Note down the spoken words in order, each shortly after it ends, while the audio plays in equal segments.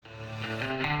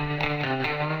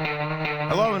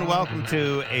welcome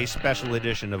to a special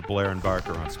edition of Blair and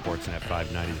Barker on Sportsnet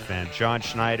 590 The Fan. John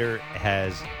Schneider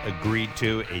has agreed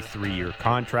to a 3-year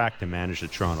contract to manage the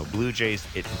Toronto Blue Jays.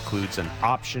 It includes an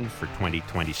option for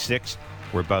 2026.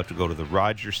 We're about to go to the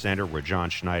Rogers Centre where John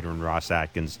Schneider and Ross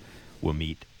Atkins will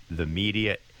meet the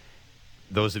media.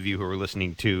 Those of you who are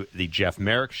listening to the Jeff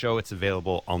Merrick Show, it's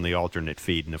available on the alternate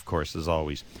feed and, of course, as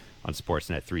always, on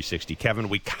Sportsnet 360. Kevin,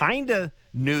 we kind of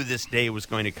knew this day was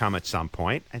going to come at some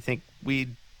point. I think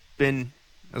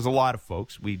there's a lot of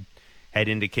folks, we had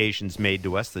indications made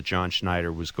to us that John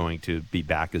Schneider was going to be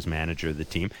back as manager of the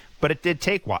team, but it did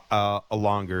take a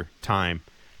longer time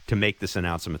to make this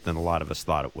announcement than a lot of us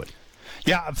thought it would.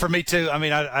 Yeah, for me too. I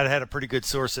mean, I had a pretty good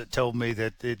source that told me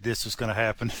that this was going to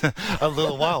happen a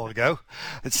little while ago.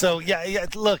 And so, yeah.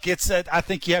 Look, I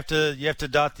think you have to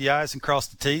dot the I's and cross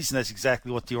the T's, and that's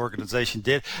exactly what the organization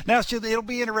did. Now, it'll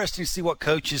be interesting to see what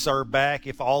coaches are back,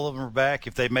 if all of them are back,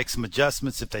 if they make some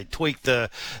adjustments, if they tweak the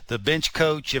bench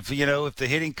coach, if the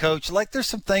hitting coach. Like, there's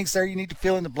some things there you need to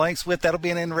fill in the blanks with. That'll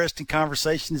be an interesting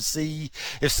conversation to see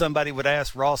if somebody would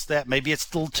ask Ross that. Maybe it's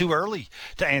still too early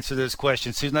to answer those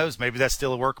questions. Who knows? Maybe that's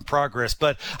still a work in progress,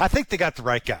 but I think they got the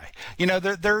right guy.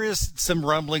 There is some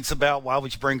rumblings about why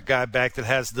would you bring a guy back that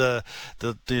has the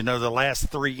last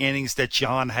 3 innings that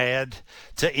John had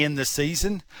to end the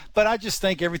season. But I just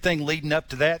think everything leading up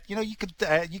to that, you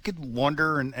could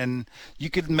wonder and you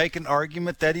could make an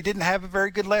argument that he didn't have a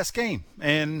very good last game.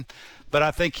 But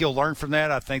I think he'll learn from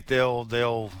that. I think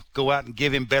they'll go out and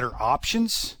give him better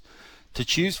options to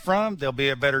choose from. They'll be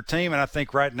a better team, and I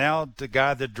think right now the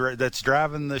guy that's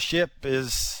driving the ship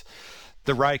is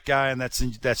the right guy, and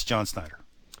that's John Schneider.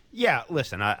 Yeah,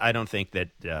 listen, I don't think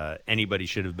that anybody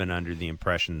should have been under the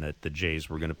impression that the Jays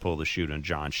were going to pull the chute on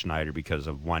John Schneider because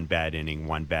of one bad inning,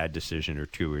 one bad decision, or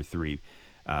two or three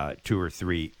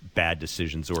bad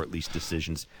decisions, or at least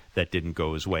decisions that didn't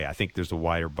go his way. I think there's a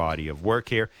wider body of work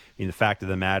here. I mean, the fact of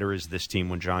the matter is this team,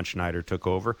 when John Schneider took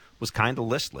over, was kind of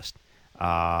listless.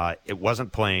 It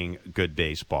wasn't playing good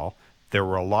baseball. There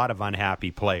were a lot of unhappy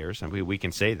players, and we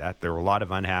can say that. There were a lot of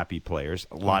unhappy players,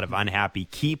 a lot of unhappy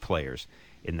key players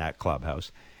in that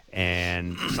clubhouse,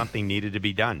 and something needed to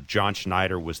be done. John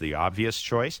Schneider was the obvious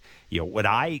choice. What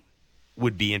I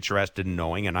would be interested in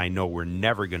knowing, and I know we're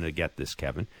never going to get this,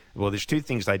 Kevin. Well, there's 2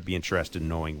 things I'd be interested in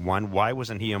knowing. One, why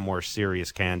wasn't he a more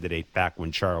serious candidate back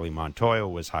when Charlie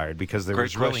Montoyo was hired? Because there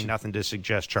was really nothing to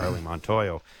suggest Charlie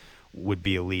Montoyo would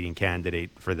be a leading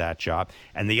candidate for that job.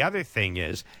 And the other thing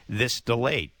is this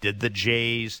delay. Did the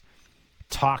Jays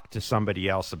talk to somebody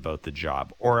else about the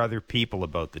job or other people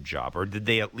about the job, or did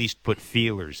they at least put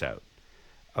feelers out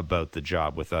about the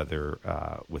job with other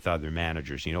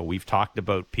managers? We've talked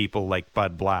about people like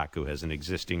Bud Black, who has an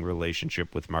existing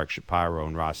relationship with Mark Shapiro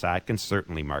and Ross Atkins.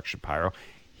 Certainly Mark Shapiro.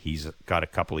 He's got a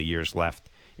couple of years left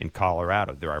in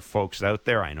Colorado. There are folks out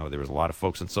there. I know there was a lot of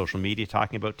folks on social media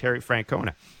talking about Terry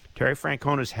Francona. Terry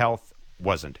Francona's health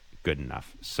wasn't good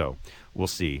enough, so we'll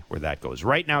see where that goes.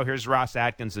 Right now, here's Ross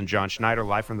Atkins and John Schneider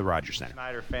live from the Rogers Centre.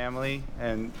 Schneider family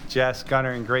and Jess,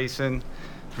 Gunnar, and Grayson,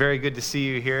 very good to see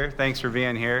you here. Thanks for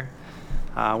being here.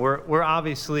 We're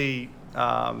obviously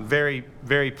very,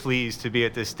 very pleased to be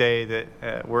at this day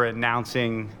that we're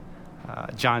announcing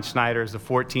John Schneider as the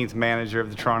 14th manager of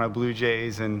the Toronto Blue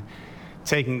Jays and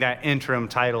taking that interim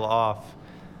title off.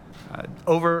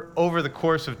 Over the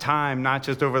course of time, not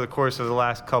just over the course of the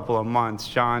last couple of months,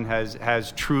 John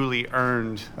has truly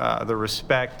earned the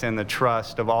respect and the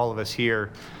trust of all of us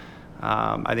here.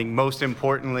 I think most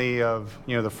importantly of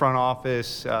the front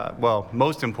office,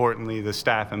 most importantly the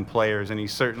staff and players, and he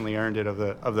certainly earned it of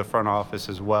the front office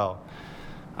as well.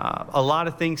 A lot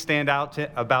of things stand out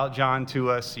about John to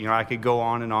us. I could go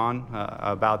on and on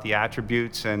about the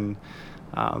attributes, and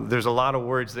there's a lot of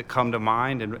words that come to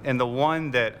mind, and the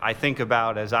one that I think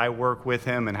about as I work with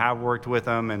him and have worked with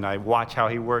him and I watch how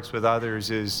he works with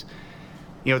others is,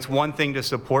 it's one thing to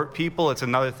support people, it's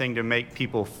another thing to make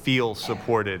people feel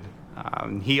supported.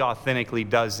 He authentically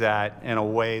does that in a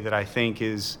way that I think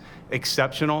is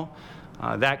exceptional.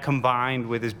 That combined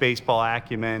with his baseball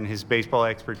acumen, his baseball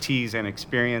expertise and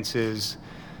experiences,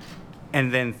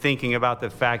 and then thinking about the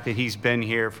fact that he's been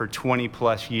here for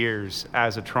 20-plus years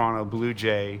as a Toronto Blue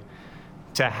Jay,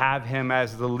 to have him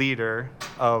as the leader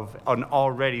of an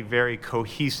already very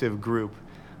cohesive group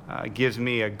gives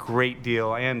me a great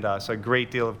deal, and us, a great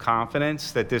deal of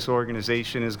confidence that this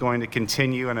organization is going to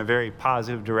continue in a very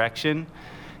positive direction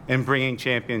in bringing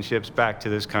championships back to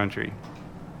this country.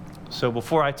 So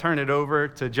before I turn it over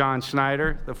to John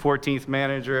Schneider, the 14th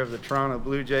manager of the Toronto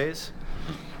Blue Jays,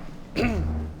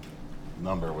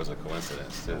 number was a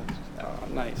coincidence, too. Oh,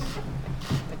 nice.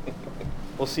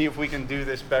 We'll see if we can do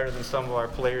this better than some of our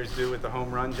players do with the home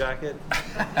run jacket.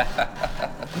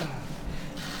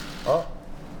 Oh,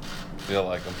 Feel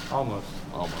like them. almost.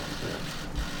 Almost, yeah.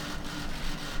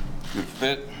 Good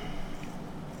fit.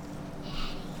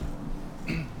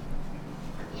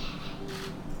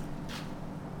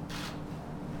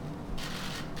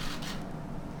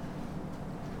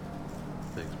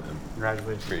 Thanks, man.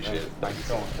 Congratulations. Appreciate it. Thank you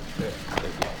so much.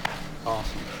 Thank you.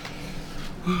 Awesome.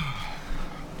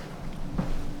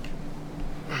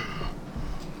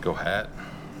 Go hat.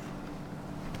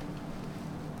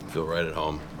 Feel right at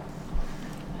home.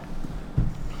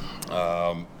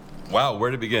 Wow, where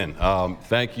to begin?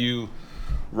 Thank you,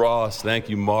 Ross. Thank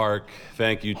you, Mark.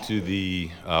 Thank you to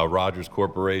the Rogers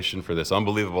Corporation for this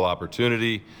unbelievable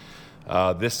opportunity.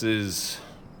 This is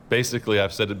basically,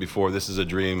 I've said it before, this is a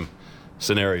dream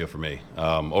scenario for me.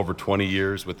 Over 20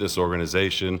 years with this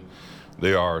organization.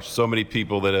 There are so many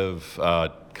people that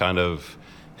have kind of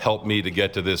helped me to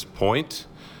get to this point.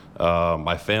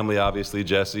 My family, obviously,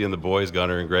 Jesse and the boys,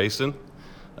 Gunnar and Grayson.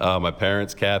 My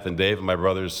parents, Kath and Dave, and my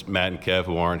brothers, Matt and Kev,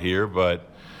 who aren't here. But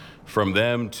from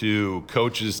them to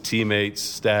coaches, teammates,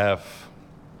 staff,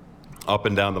 up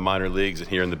and down the minor leagues and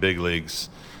here in the big leagues,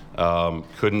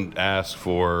 couldn't ask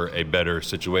for a better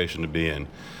situation to be in.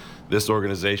 This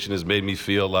organization has made me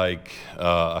feel like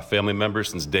a family member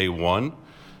since day one.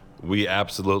 We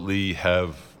absolutely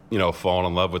have, fallen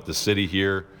in love with the city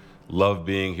here, love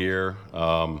being here,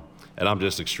 and I'm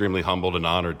just extremely humbled and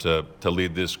honored to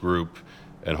lead this group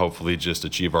and hopefully just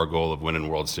achieve our goal of winning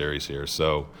World Series here.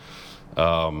 So,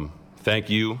 thank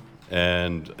you,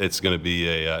 and it's going to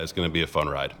be a fun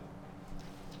ride.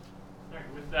 All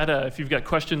right, with that, if you've got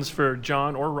questions for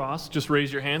John or Ross, just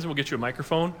raise your hands and we'll get you a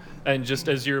microphone. And just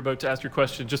as you're about to ask your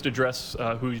question, just address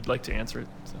who you'd like to answer it.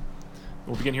 So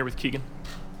we'll begin here with Keegan.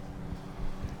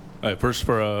 All right, first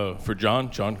for John.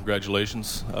 John,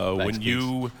 congratulations. When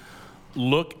you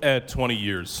look at 20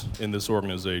 years in this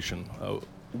organization,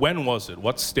 when was it?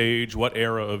 What stage, what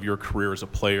era of your career as a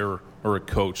player or a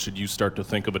coach did you start to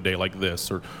think of a day like this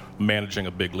or managing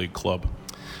a big league club?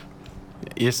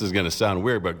 This is going to sound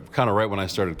weird, but kind of right when I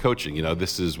started coaching.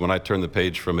 This is when I turned the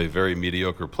page from a very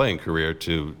mediocre playing career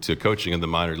to coaching in the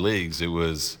minor leagues. It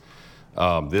was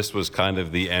this was kind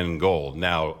of the end goal.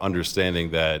 Now, understanding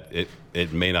that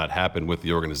it may not happen with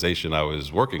the organization I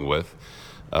was working with,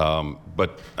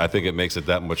 but I think it makes it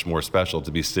that much more special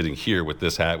to be sitting here with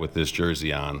this hat, with this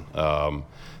jersey on.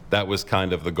 That was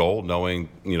kind of the goal, knowing,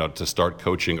 to start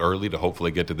coaching early to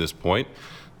hopefully get to this point.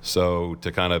 So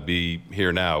to kind of be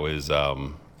here now is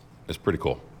pretty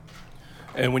cool.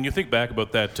 And when you think back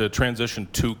about that transition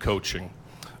to coaching,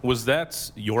 was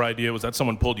that your idea? Was that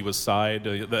someone pulled you aside?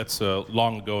 That's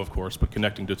long ago, of course, but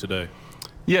connecting to today.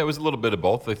 Yeah, it was a little bit of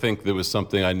both. I think there was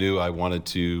something I knew I wanted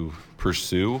to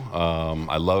pursue.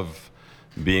 I love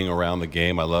being around the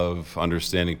game. I love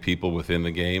understanding people within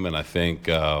the game, and I think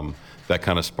that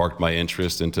kind of sparked my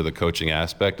interest into the coaching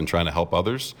aspect and trying to help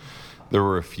others. There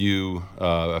were a few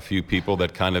people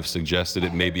that kind of suggested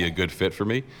it may be a good fit for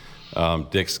me.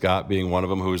 Dick Scott being one of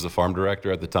them, who was the farm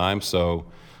director at the time. So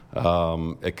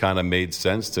it kind of made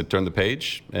sense to turn the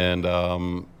page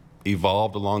and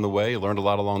evolved along the way, learned a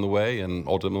lot along the way, and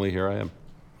ultimately here I am.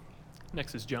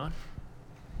 Next is John.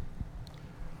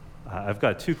 I've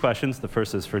got two questions. The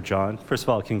first is for John. First of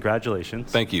all,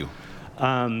 congratulations. Thank you.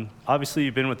 Obviously,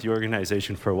 you've been with the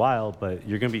organization for a while, but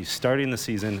you're going to be starting the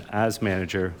season as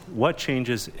manager. What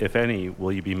changes, if any,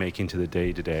 will you be making to the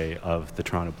day-to-day of the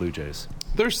Toronto Blue Jays?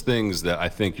 There's things that I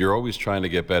think you're always trying to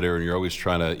get better, and you're always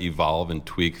trying to evolve and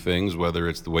tweak things, whether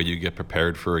it's the way you get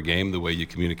prepared for a game, the way you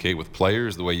communicate with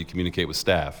players, the way you communicate with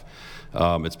staff.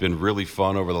 It's been really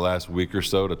fun over the last week or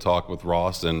so to talk with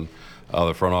Ross and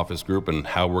the front office group and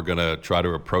how we're going to try to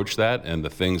approach that and the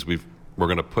things we're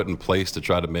going to put in place to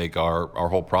try to make our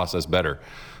whole process better.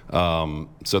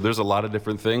 So there's a lot of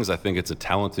different things. I think it's a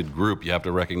talented group. You have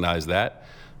to recognize that.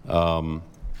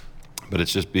 But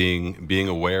it's just being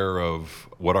aware of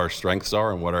what our strengths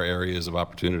are and what our areas of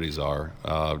opportunities are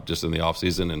just in the off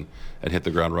season and hit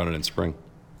the ground running in spring.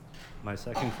 My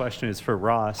second question is for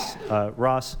Ross.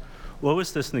 Ross, what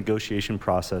was this negotiation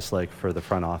process like for the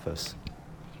front office?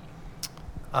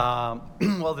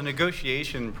 Well, the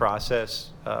negotiation process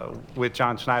with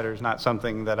John Schneider is not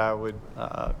something that I would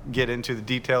get into the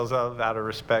details of out of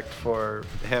respect for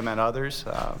him and others.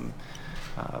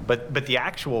 But the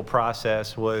actual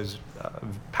process was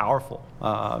powerful,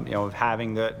 of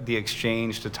having the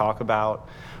exchange to talk about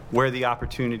where the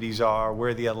opportunities are,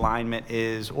 where the alignment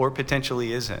is or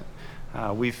potentially isn't.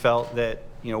 We felt that,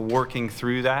 working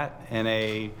through that in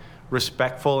a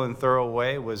respectful and thorough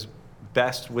way was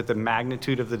best with the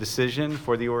magnitude of the decision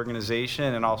for the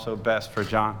organization and also best for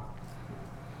John.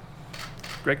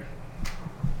 Greg?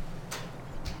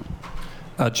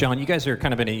 John, you guys are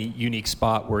kind of in a unique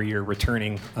spot where you're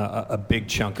returning a big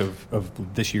chunk of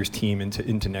this year's team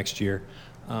into next year.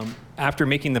 After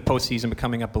making the postseason but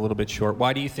coming up a little bit short,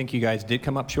 why do you think you guys did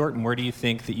come up short, and where do you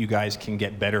think that you guys can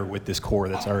get better with this core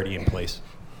that's already in place?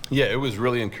 Yeah, it was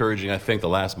really encouraging, I think, the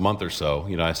last month or so.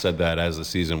 I said that as the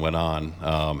season went on,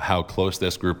 how close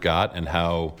this group got and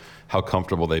how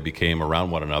comfortable they became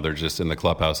around one another just in the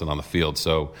clubhouse and on the field.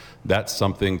 So that's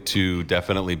something to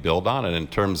definitely build on. And in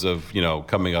terms of,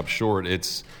 coming up short,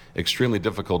 it's extremely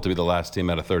difficult to be the last team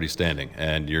out of 30 standing.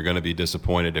 And you're going to be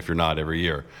disappointed if you're not every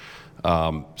year.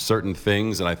 Certain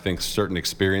things and I think certain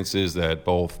experiences that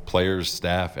both players,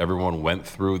 staff, everyone went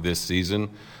through this season,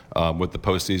 with the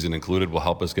postseason included, will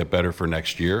help us get better for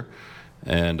next year.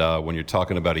 And when you're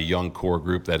talking about a young core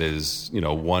group that is,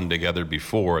 won together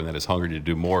before and that is hungry to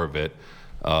do more of it,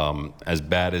 as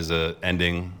bad as an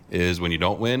ending is when you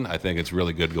don't win, I think it's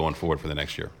really good going forward for the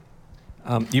next year.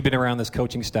 You've been around this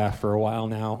coaching staff for a while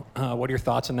now. What are your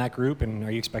thoughts on that group, and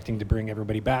are you expecting to bring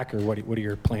everybody back, or what are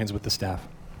your plans with the staff?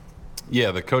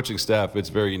 Yeah, the coaching staff, it's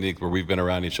very unique where we've been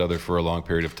around each other for a long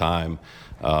period of time.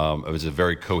 It was a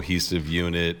very cohesive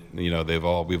unit. We've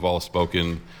all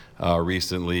spoken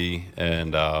recently,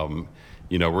 and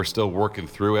we're still working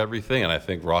through everything. And I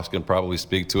think Ross can probably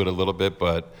speak to it a little bit,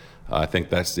 but I think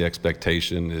that's the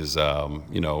expectation is,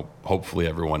 hopefully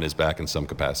everyone is back in some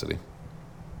capacity.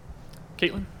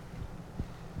 Caitlin?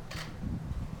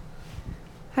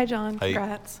 Hi, John.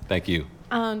 Congrats. Thank you.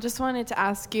 Just wanted to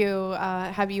ask you,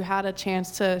 have you had a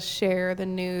chance to share the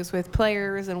news with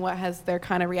players, and what has their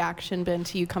kind of reaction been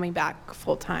to you coming back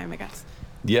full time, I guess?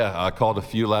 Yeah, I called a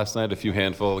few last night, a few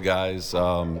handful of guys.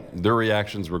 Their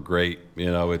reactions were great.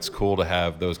 It's cool to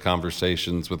have those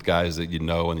conversations with guys that you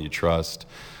know and you trust.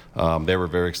 They were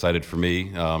very excited for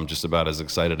me, just about as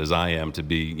excited as I am to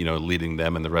be, leading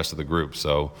them and the rest of the group.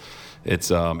 So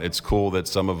it's cool that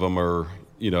some of them are,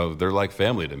 they're like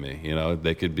family to me.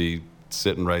 They could be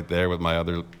sitting right there with my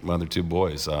other two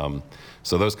boys.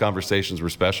 So those conversations were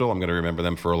special. I'm going to remember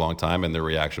them for a long time, and their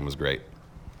reaction was great.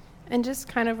 And just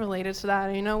kind of related to that,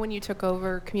 when you took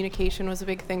over, communication was a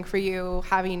big thing for you,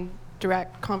 having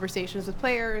direct conversations with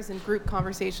players and group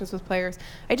conversations with players.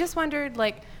 I just wondered,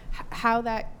 how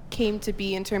that came to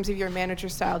be in terms of your manager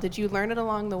style. Did you learn it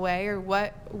along the way, or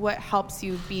what helps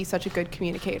you be such a good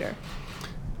communicator?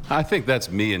 I think that's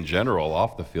me in general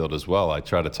off the field as well. I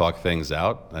try to talk things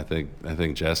out. I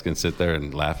think Jess can sit there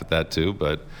and laugh at that too,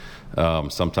 but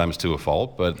sometimes to a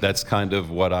fault. But that's kind of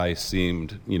what I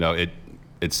seemed,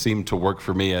 it seemed to work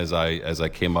for me as I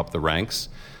came up the ranks.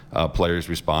 Players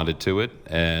responded to it,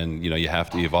 and you have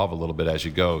to evolve a little bit as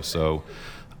you go. So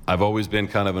I've always been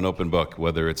kind of an open book,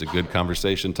 whether it's a good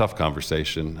conversation, tough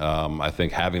conversation. I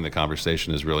think having the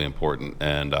conversation is really important,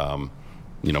 and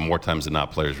more times than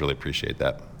not, players really appreciate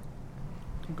that.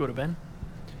 Go to Ben.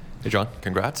 Hey, John.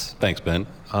 Congrats. Thanks, Ben.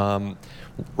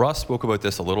 Ross spoke about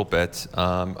this a little bit.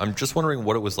 I'm just wondering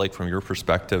what it was like from your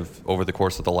perspective over the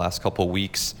course of the last couple of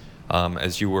weeks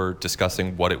as you were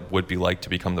discussing what it would be like to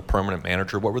become the permanent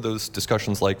manager. What were those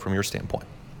discussions like from your standpoint?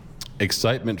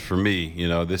 Excitement for me.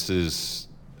 This is,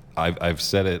 I've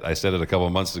said it. I said it a couple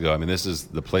of months ago. This is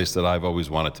the place that I've always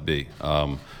wanted to be.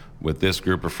 With this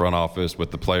group of front office,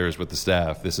 with the players, with the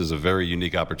staff, this is a very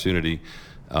unique opportunity.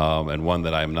 And one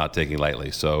that I'm not taking lightly.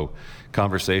 So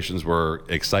conversations were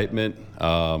excitement,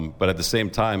 but at the same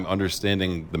time,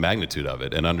 understanding the magnitude of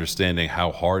it and understanding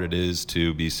how hard it is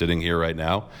to be sitting here right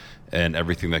now and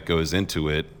everything that goes into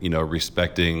it,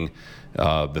 respecting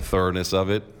the thoroughness of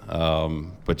it.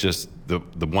 But just the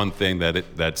one thing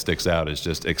that sticks out is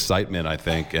just excitement, I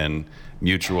think, and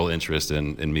mutual interest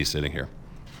in me sitting here.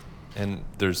 And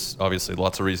there's obviously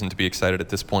lots of reason to be excited at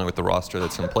this point with the roster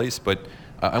that's in place, but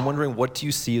I'm wondering, what do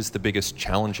you see as the biggest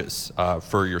challenges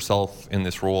for yourself in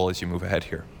this role as you move ahead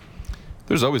here?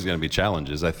 There's always going to be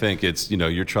challenges. I think it's,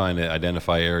 you're trying to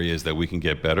identify areas that we can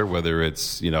get better, whether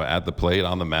it's, at the plate,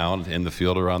 on the mound, in the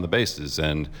field, or on the bases.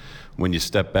 And when you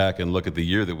step back and look at the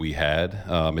year that we had,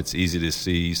 it's easy to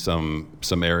see some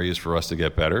areas for us to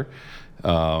get better.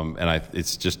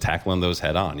 It's just tackling those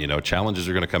head on. Challenges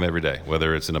are going to come every day,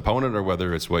 whether it's an opponent or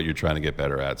whether it's what you're trying to get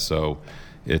better at. So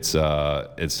it's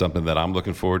something that I'm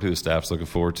looking forward to, the staff's looking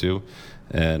forward to,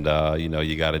 and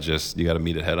you got to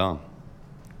meet it head on.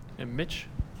 And Mitch.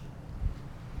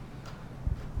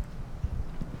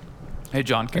 Hey,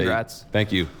 John. Congrats. Hey,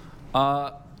 thank you.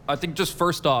 I think just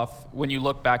first off, when you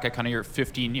look back at kind of your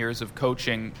 15 years of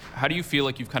coaching, how do you feel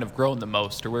like you've kind of grown the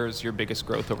most, or where has your biggest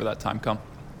growth over that time come?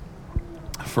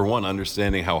 for one,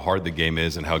 understanding how hard the game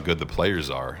is and how good the players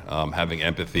are, having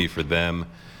empathy for them,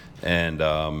 and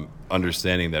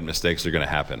understanding that mistakes are going to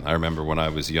happen. I remember when I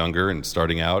was younger and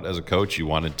starting out as a coach, you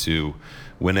wanted to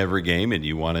win every game and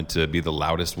you wanted to be the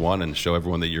loudest one and show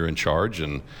everyone that you're in charge.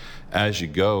 And as you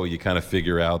go, you kind of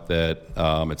figure out that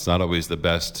it's not always the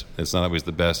best. It's not always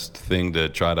the best thing to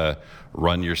try to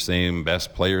run your same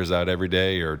best players out every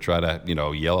day, or try to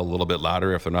yell a little bit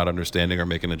louder if they're not understanding or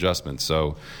making adjustments.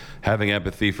 So, having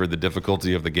empathy for the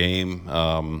difficulty of the game,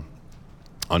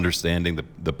 understanding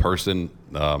the person,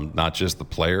 not just the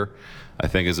player, I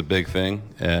think is a big thing,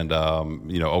 and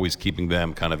always keeping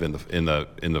them kind of in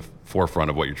the forefront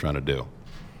of what you're trying to do.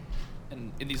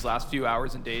 And in these last few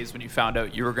hours and days, when you found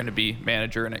out you were going to be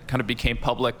manager and it kind of became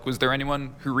public, was there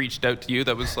anyone who reached out to you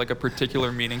that was like a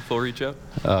particular meaningful reach out?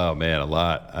 Oh man, a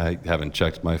lot. I haven't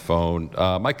checked my phone.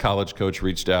 My college coach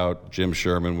reached out, Jim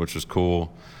Sherman, which was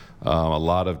cool. A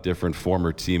lot of different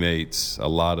former teammates, a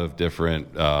lot of different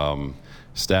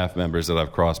staff members that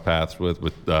I've crossed paths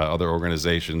with other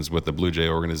organizations, with the Blue Jay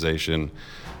organization.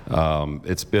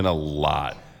 It's been a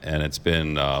lot, and it's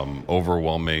been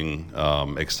overwhelming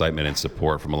excitement and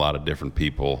support from a lot of different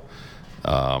people.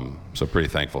 So pretty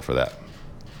thankful for that.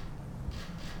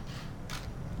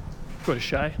 Go to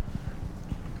Shai.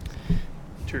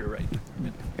 To your right.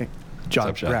 Hey, John, What's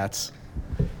up, Shai? congrats.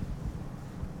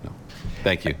 No.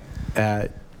 Thank you.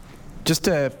 Just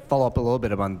to follow up a little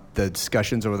bit on the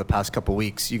discussions over the past couple of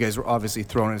weeks, you guys were obviously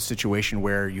thrown in a situation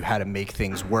where you had to make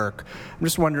things work. I'm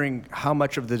just wondering how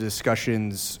much of the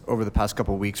discussions over the past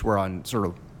couple of weeks were on sort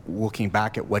of looking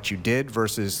back at what you did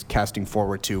versus casting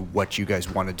forward to what you guys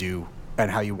want to do and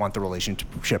how you want the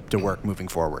relationship to work moving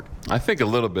forward. I think a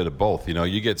little bit of both.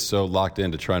 You get so locked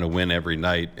into trying to win every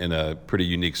night in a pretty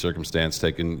unique circumstance,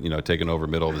 taking over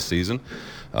middle of the season.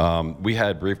 We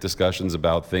had brief discussions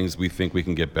about things we think we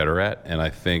can get better at, and I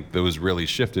think those really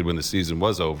shifted when the season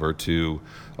was over to,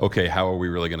 okay, how are we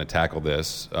really going to tackle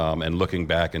this? And looking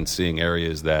back and seeing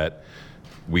areas that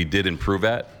we did improve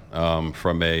at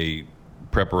from a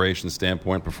preparation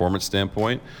standpoint, performance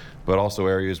standpoint, but also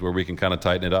areas where we can kind of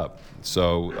tighten it up.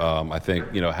 So I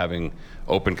think, having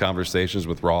open conversations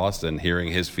with Ross and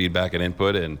hearing his feedback and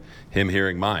input, and him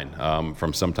hearing mine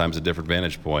from sometimes a different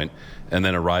vantage point, and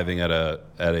then arriving at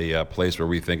a place where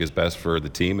we think is best for the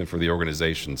team and for the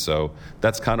organization. So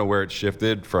that's kind of where it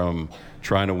shifted from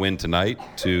trying to win tonight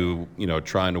to,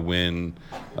 trying to win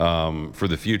for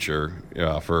the future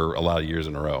for a lot of years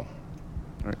in a row.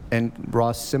 And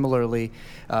Ross, similarly,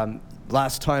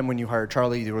 last time when you hired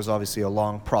Charlie, there was obviously a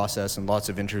long process and lots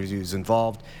of interviews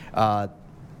involved.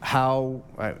 How,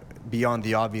 beyond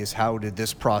the obvious, how did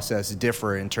this process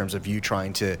differ in terms of you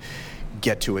trying to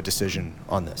get to a decision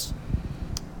on this?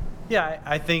 Yeah,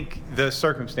 I think the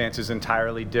circumstance is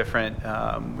entirely different.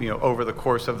 Over the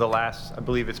course of the last, I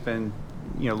believe it's been,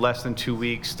 less than 2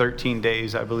 weeks, 13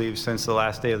 days, I believe, since the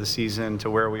last day of the season to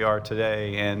where we are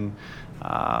today. And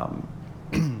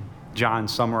John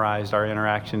summarized our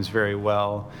interactions very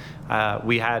well.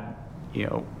 We had,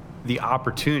 the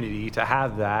opportunity to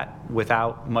have that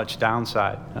without much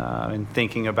downside. And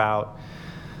thinking about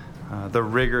the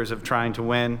rigors of trying to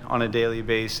win on a daily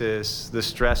basis, the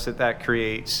stress that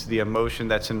creates, the emotion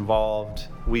that's involved,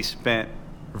 we spent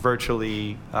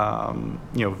virtually,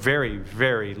 very,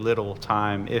 very little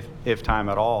time, if time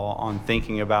at all, on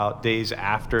thinking about days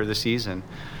after the season.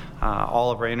 All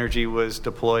of our energy was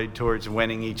deployed towards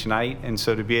winning each night, and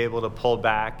so to be able to pull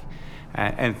back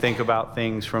and think about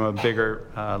things from a bigger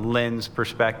lens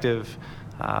perspective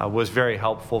was very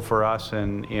helpful for us,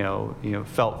 and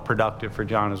felt productive for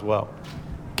John as well.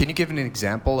 Can you give an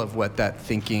example of what that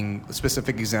thinking,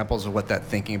 specific examples of what that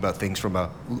thinking about things from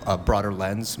a broader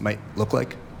lens might look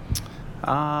like?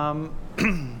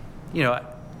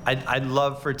 I'd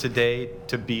love for today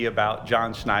to be about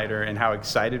John Schneider and how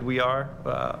excited we are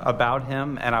about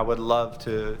him, and I would love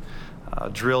to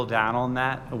drill down on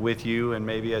that with you in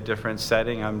maybe a different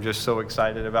setting. I'm just so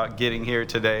excited about getting here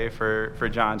today for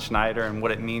John Schneider and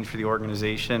what it means for the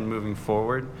organization moving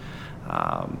forward.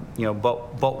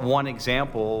 But one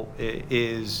example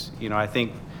is, I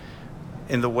think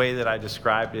in the way that I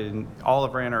described it, and all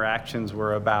of our interactions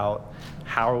were about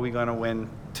how are we going to win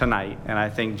tonight, and I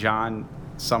think John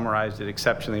summarized it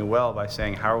exceptionally well by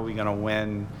saying, how are we going to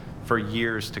win for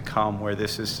years to come where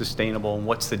this is sustainable, and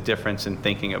what's the difference in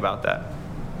thinking about that?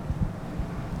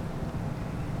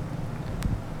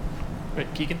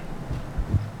 Right, Keegan?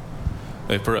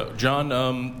 Hey, for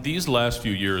John, these last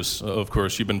few years, of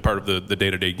course, you've been part of the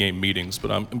day-to-day game meetings, but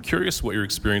I'm curious what your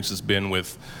experience has been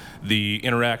with the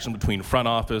interaction between front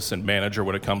office and manager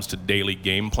when it comes to daily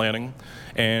game planning,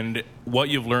 and what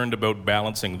you've learned about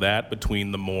balancing that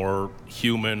between the more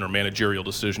human or managerial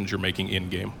decisions you're making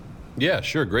in-game. Yeah,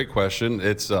 sure. Great question.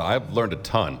 I've learned a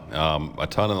ton in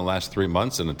the last 3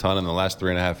 months and a ton in the last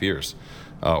 3.5 years,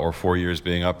 or 4 years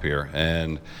being up here.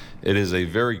 And it is a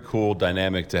very cool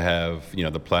dynamic to have,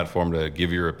 the platform to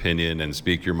give your opinion and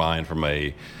speak your mind from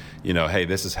a, hey,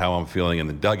 this is how I'm feeling in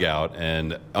the dugout,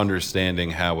 and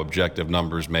understanding how objective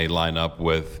numbers may line up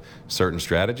with certain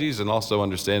strategies, and also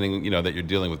understanding, that you're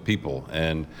dealing with people.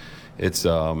 And it's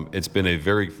been a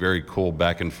very, very cool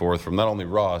back and forth from not only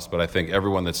Ross, but I think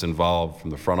everyone that's involved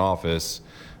from the front office,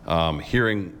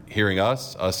 hearing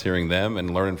us hearing them,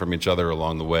 and learning from each other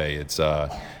along the way.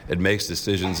 It makes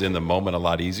decisions in the moment a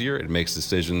lot easier. It makes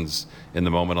decisions in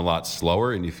the moment a lot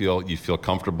slower, and you feel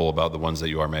comfortable about the ones that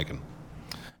you are making.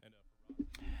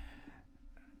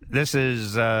 This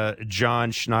is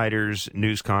John Schneider's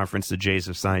news conference. The Jays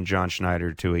have signed John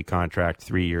Schneider to a contract,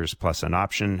 3 years plus an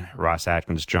option. Ross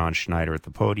Atkins, John Schneider at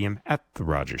the podium at the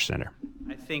Rogers Center.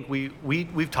 I think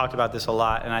we've talked about this a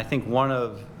lot, and I think one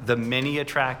of the many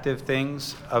attractive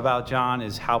things about John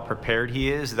is how prepared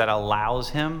he is that allows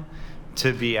him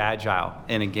to be agile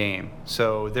in a game.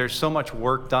 So there's so much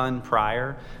work done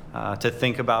prior to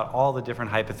think about all the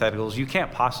different hypotheticals. You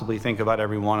can't possibly think about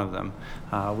every one of them.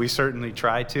 We certainly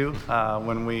try to.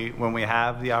 When we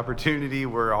have the opportunity,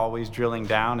 we're always drilling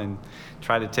down and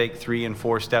try to take 3 and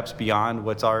 4 steps beyond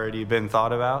what's already been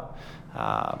thought about.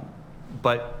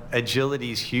 But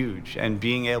agility is huge, and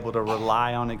being able to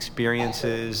rely on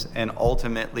experiences and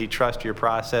ultimately trust your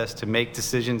process to make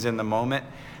decisions in the moment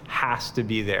has to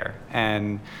be there.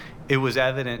 And it was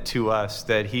evident to us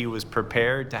that he was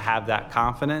prepared to have that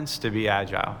confidence to be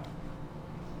agile.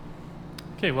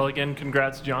 Okay, well, again,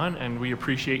 congrats, John, and we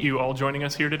appreciate you all joining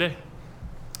us here today.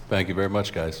 Thank you very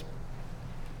much, guys.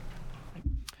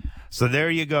 So there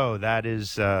you go. That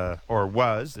is, or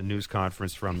was, the news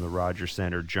conference from the Rogers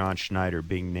Center. John Schneider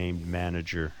being named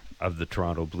manager of the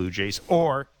Toronto Blue Jays,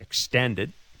 or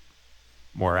extended,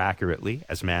 more accurately,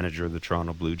 as manager of the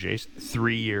Toronto Blue Jays.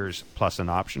 3 years plus an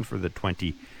option for the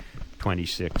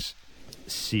 2026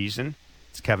 season.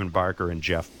 It's Kevin Barker and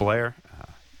Jeff Blair.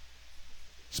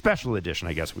 Special edition,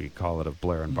 I guess we call it, of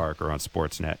Blair and Barker on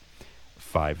Sportsnet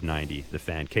 590. The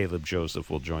Fan. Caleb Joseph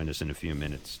will join us in a few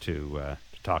minutes to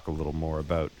talk a little more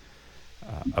about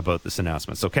this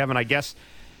announcement. So, Kevin, I guess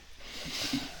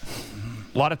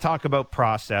a lot of talk about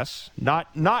process.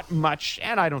 Not much,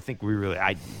 and I don't think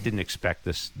I didn't expect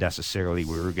this necessarily.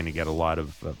 We were going to get a lot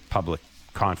of public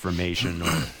confirmation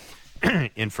or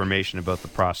information about the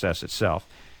process itself.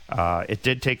 It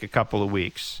did take a couple of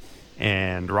weeks,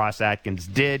 and Ross Atkins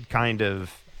did kind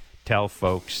of tell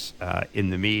folks in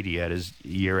the media at his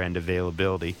year-end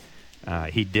availability,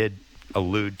 he did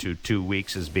allude to 2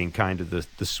 weeks as being kind of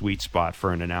the sweet spot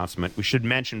for an announcement. We should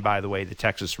mention, by the way, the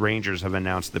Texas Rangers have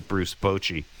announced that Bruce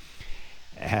Bochy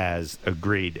has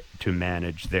agreed to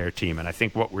manage their team. And I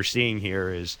think what we're seeing here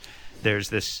is there's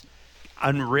this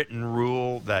unwritten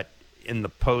rule that in the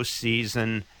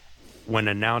postseason, when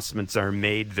announcements are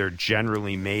made, they're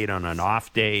generally made on an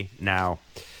off day. Now,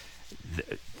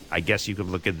 I guess you could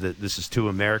look at this is 2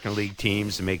 American League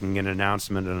teams making an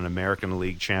announcement on an American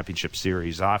League Championship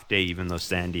Series off day, even though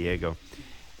San Diego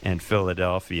and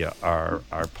Philadelphia are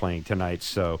playing tonight.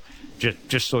 So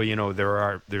just so you know,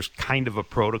 there's kind of a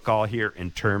protocol here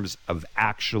in terms of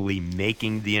actually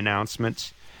making the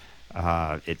announcements.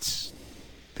 It's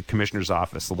the commissioner's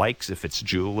office likes, if it's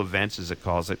jewel events, as it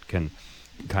calls it, can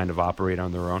kind of operate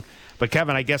on their own. But,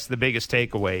 Kevin, I guess the biggest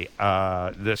takeaway,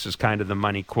 this is kind of the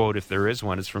money quote, if there is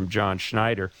one, is from John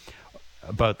Schneider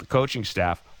about the coaching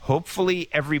staff. Hopefully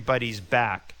everybody's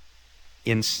back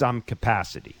in some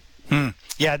capacity.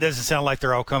 Yeah, it doesn't sound like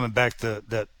they're all coming back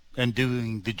and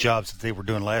doing the jobs that they were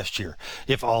doing last year,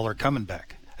 if all are coming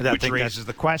back. Which raises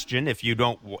the question, if you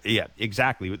don't – yeah,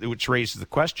 exactly. Which raises the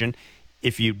question,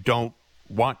 if you don't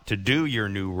want to do your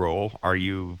new role, are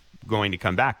you – going to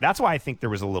come back? That's why I think there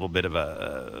was a little bit of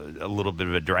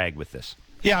a drag with this.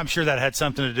 Yeah, I'm sure that had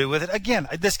something to do with it. Again,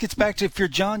 this gets back to, if you're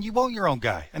John, you want your own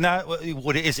guy. And now,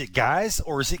 what is it, guys,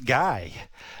 or is it guy?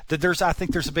 I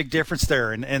think there's a big difference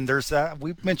there. And there's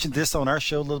we mentioned this on our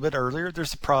show a little bit earlier.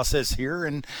 There's a process here,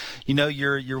 and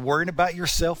you're worrying about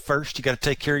yourself first. You got to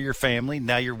take care of your family.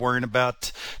 Now you're worrying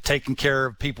about taking care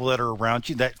of people that are around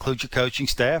you. That includes your coaching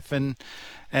staff, and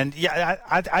And yeah,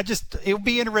 I just, it'll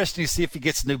be interesting to see if he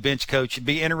gets a new bench coach. It'd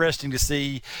be interesting to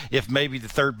see if maybe the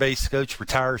third base coach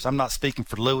retires. I'm not speaking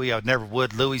for Louis. I never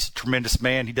would. Louis is a tremendous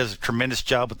man. He does a tremendous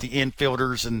job with the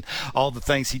infielders and all the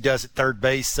things he does at third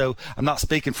base. So I'm not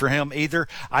speaking for him either.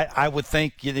 I would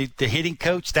think the hitting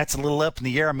coach, that's a little up in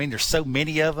the air. I mean, there's so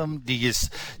many of them. Do you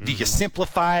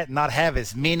simplify it and not have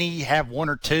as many, have one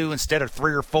or two instead of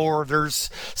 3 or 4? There's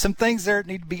some things there that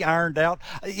need to be ironed out.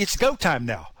 It's go time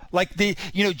now. Like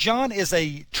John is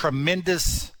a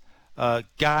tremendous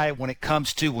guy when it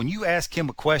comes to when you ask him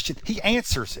a question, he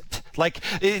answers it. Like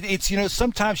it's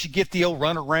sometimes you get the old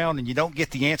run around and you don't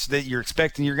get the answer that you're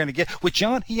expecting you're going to get. With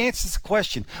John, he answers the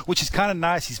question, which is kind of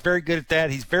nice. He's very good at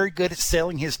that. He's very good at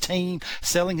selling his team,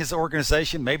 selling his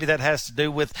organization. Maybe that has to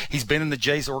do with he's been in the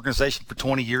Jays organization for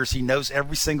 20 years. He knows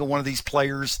every single one of these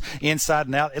players inside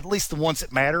and out, at least the ones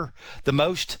that matter the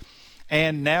most.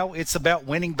 And now it's about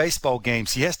winning baseball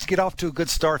games. He has to get off to a good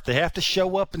start. They have to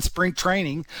show up in spring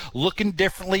training looking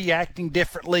differently, acting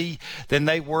differently than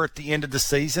they were at the end of the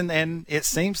season. And it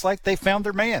seems like they found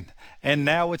their man. And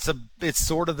now it's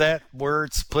sort of that where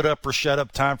it's put up or shut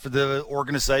up time for the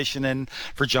organization and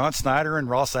for John Schneider and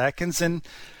Ross Atkins. And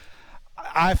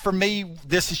for me,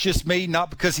 this is just me, not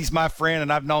because he's my friend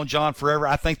and I've known John forever.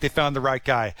 I think they found the right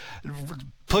guy.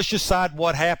 Push aside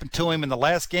what happened to him in the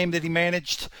last game that he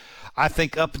managed. I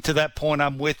think up until that point,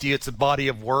 I'm with you. It's a body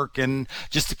of work and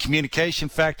just the communication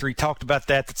factor. He talked about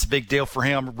that. That's a big deal for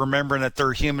him, remembering that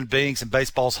they're human beings and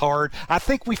baseball's hard. I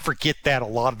think we forget that a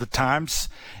lot of the times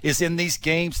is in these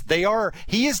games.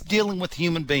 He is dealing with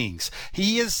human beings.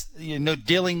 He is,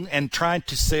 dealing and trying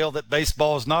to sell that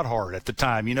baseball is not hard at the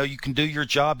time. You can do your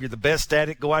job. You're the best at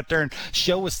it. Go out there and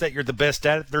show us that you're the best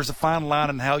at it. There's a fine line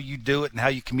on how you do it and how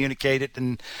you communicate it.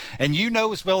 And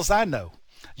as well as I know,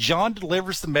 John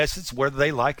delivers the message whether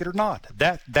they like it or not.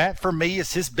 That for me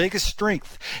is his biggest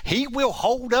strength. He will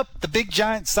hold up the big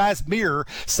giant sized mirror,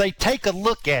 say, take a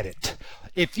look at it.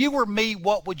 If you were me,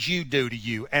 what would you do to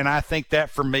you? And I think that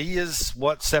for me is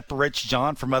what separates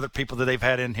John from other people that they've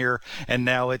had in here. And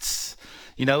now it's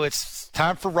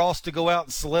time for Ross to go out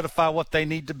and solidify what they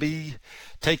need to be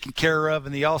taken care of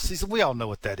in the offseason. We all know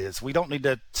what that is. We don't need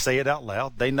to say it out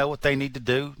loud. They know what they need to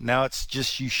do. Now it's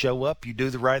just you show up, you do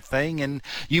the right thing, and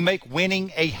you make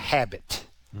winning a habit.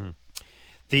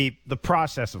 The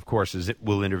process, of course, is it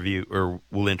will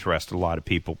interest a lot of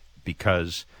people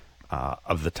because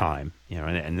of the time,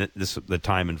 and the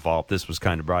time involved. This was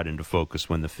kind of brought into focus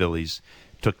when the Phillies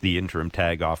took the interim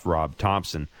tag off Rob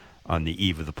Thompson on the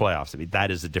eve of the playoffs. I mean,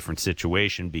 that is a different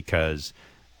situation because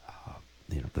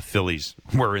the Phillies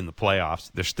were in the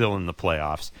playoffs. They're still in the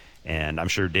playoffs. And I'm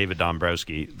sure David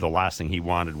Dombrowski, the last thing he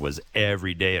wanted was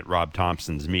every day at Rob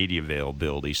Thompson's media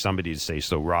availability, somebody to say,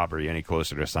 so Rob, are you any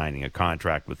closer to signing a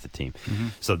contract with the team?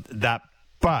 Mm-hmm.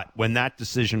 But when that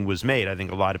decision was made, I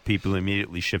think a lot of people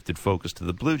immediately shifted focus to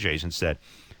the Blue Jays and said,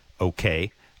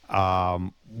 okay,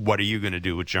 what are you going to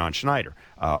do with John Schneider?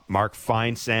 Mark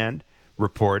Feinsand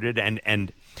reported,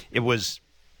 and it was,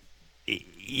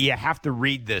 you have to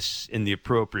read this in the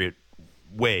appropriate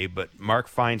way, but Mark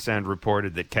Feinsand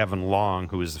reported that Kevin Long,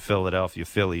 who is the Philadelphia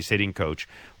Phillies hitting coach,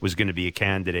 was going to be a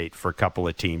candidate for a couple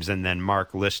of teams, and then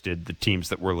Mark listed the teams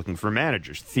that were looking for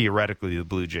managers. Theoretically, the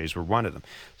Blue Jays were one of them.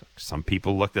 So some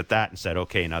people looked at that and said,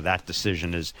 okay, now that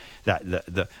decision is, that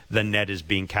the net is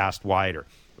being cast wider.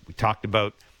 We talked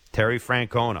about Terry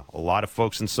Francona, a lot of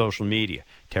folks in social media.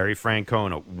 Terry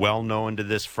Francona, well known to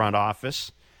this front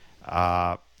office.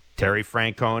 Terry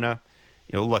Francona,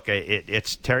 look,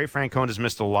 it's Terry Francona's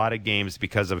missed a lot of games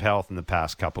because of health in the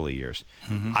past couple of years.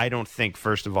 Mm-hmm. I don't think,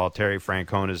 first of all, Terry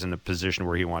Francona's in a position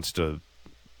where he wants to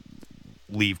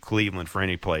leave Cleveland for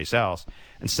any place else.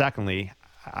 And secondly,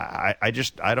 I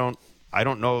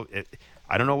don't know.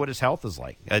 I don't know what his health is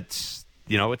like. It's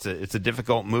a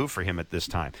difficult move for him at this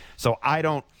time. So I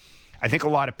think a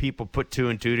lot of people put 2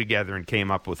 and 2 together and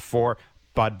came up with 4.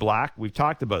 Bud Black, we've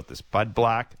talked about this. Bud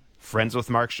Black, friends with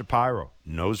Mark Shapiro,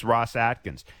 knows Ross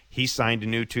Atkins. He signed a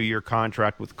new 2-year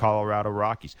contract with the Colorado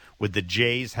Rockies. Would the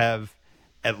Jays have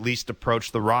at least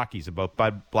approached the Rockies about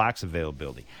Bud Black's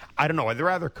availability? I don't know. Are there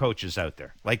other coaches out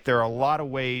there? Like, there are a lot of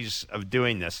ways of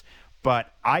doing this,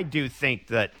 but I do think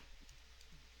that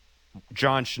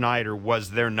John Schneider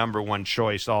was their number one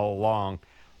choice all along.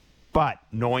 But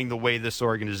knowing the way this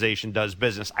organization does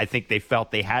business, I think they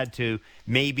felt they had to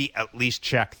maybe at least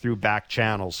check through back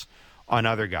channels on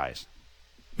other guys.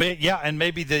 Yeah, and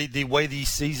maybe the way the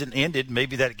season ended,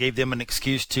 maybe that gave them an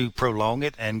excuse to prolong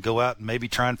it and go out and maybe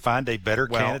try and find a better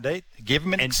candidate. Give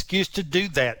them an excuse to do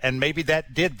that, and maybe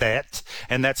that did that,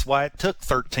 and that's why it took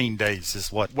 13 days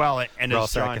is what and Ross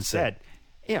as John Atkins said.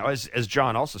 as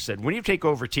John also said, when you take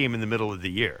over a team in the middle of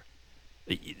the year,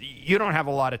 you don't have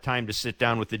a lot of time to sit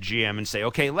down with the GM and say,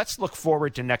 okay, let's look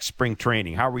forward to next spring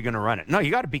training. How are we going to run it? No,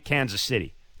 you got to beat Kansas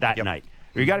City that night.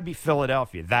 Or you got to beat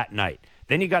Philadelphia that night.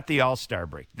 Then you got the All-Star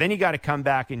break. Then you got to come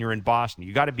back and you're in Boston.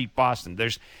 You got to beat Boston.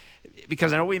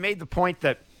 Because I know we made the point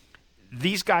that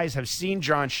these guys have seen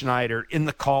John Schneider in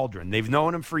the cauldron. They've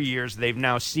known him for years. They've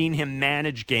now seen him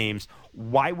manage games.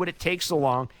 Why would it take so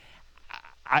long?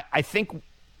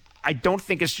 I don't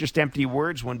think it's just empty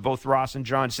words when both Ross and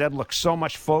John said, look, so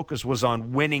much focus was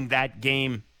on winning that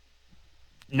game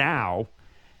now,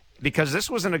 because this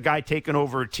wasn't a guy taking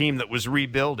over a team that was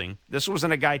rebuilding. This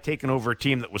wasn't a guy taking over a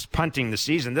team that was punting the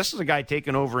season. This is a guy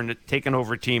taking over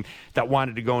a team that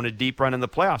wanted to go on a deep run in the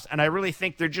playoffs. And I really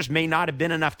think there just may not have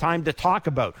been enough time to talk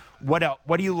about what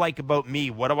do you like about me?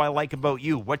 What do I like about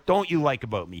you? What don't you like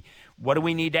about me? What do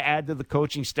we need to add to the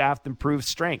coaching staff to improve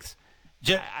strengths?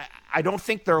 I don't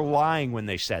think they're lying when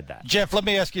they said that. Jeff, let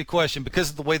me ask you a question. Because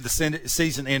of the way the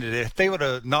season ended, if they would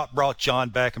have not brought John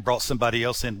back and brought somebody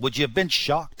else in, would you have been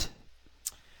shocked?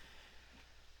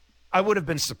 I would have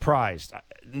been surprised.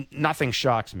 Nothing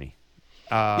shocks me.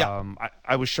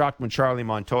 I was shocked when Charlie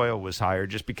Montoyo was hired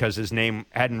just because his name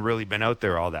hadn't really been out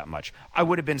there all that much. I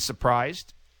would have been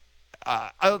surprised.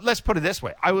 Let's put it this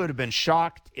way. I would have been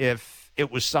shocked if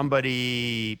it was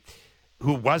somebody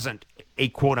who wasn't a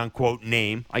quote-unquote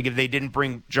name. Like if they didn't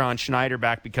bring John Schneider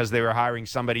back because they were hiring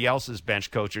somebody else's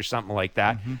bench coach or something like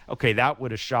that. Mm-hmm. Okay, that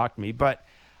would have shocked me. But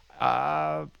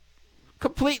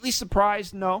completely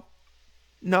surprised, no.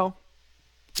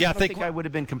 Yeah, I think I would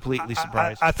have been completely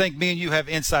surprised. I think me and you have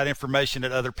inside information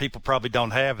that other people probably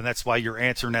don't have, and that's why you're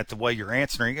answering that the way you're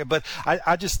answering it. But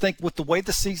I just think with the way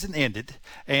the season ended,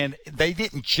 and they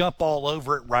didn't jump all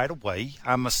over it right away.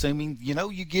 I'm assuming you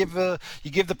give the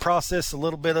process a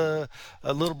little bit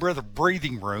of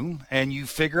breathing room, and you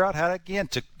figure out how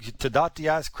to dot the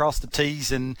I's, cross the T's,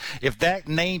 and if that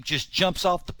name just jumps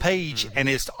off the page and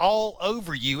it's all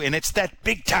over you, and it's that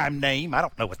big time name, I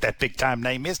don't know what that big time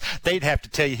name is. They'd have to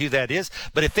tell you who that is.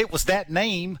 But if it was that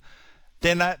name,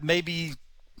 then that maybe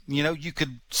you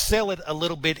could sell it a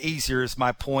little bit easier, is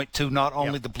my point, to not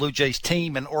only the Blue Jays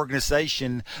team and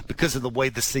organization because of the way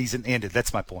the season ended.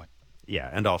 That's my point. Yeah,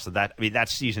 and also that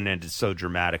season ended so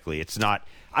dramatically. It's not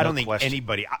 – I don't think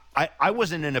anybody – I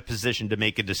wasn't in a position to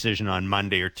make a decision on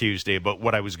Monday or Tuesday about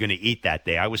what I was going to eat that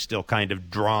day. I was still kind of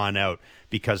drawn out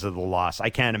because of the loss. I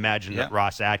can't imagine that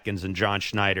Ross Atkins and John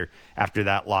Schneider, after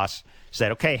that loss,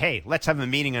 said, okay, hey, let's have a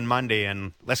meeting on Monday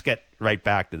and let's get right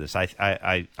back to this.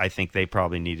 I think they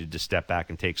probably needed to step back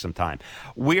and take some time.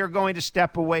 We are going to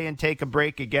step away and take a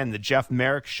break. Again, the Jeff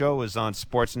Merrick Show is on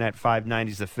Sportsnet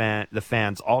 590's The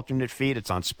Fan's alternate feed. It's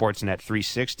on Sportsnet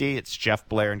 360. It's Jeff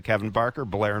Blair and Kevin Barker.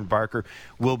 Blair and Barker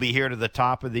will be here to the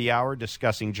top of the hour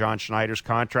discussing John Schneider's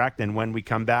contract. And when we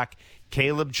come back,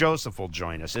 Caleb Joseph will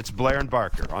join us. It's Blair and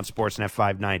Barker on Sportsnet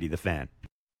 590, The Fan.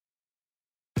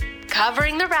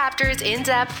 Covering the Raptors in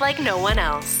depth like no one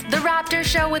else. The Raptor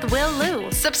Show with Will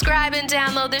Liu. Subscribe and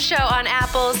download the show on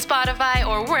Apple, Spotify,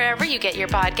 or wherever you get your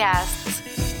podcasts.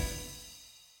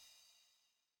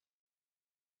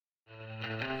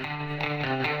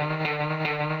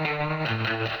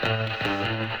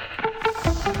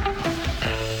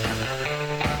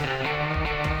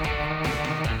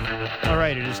 All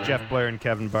right, it is Jeff Blair and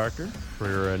Kevin Barker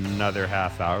for another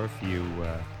half hour. If you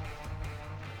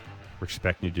we're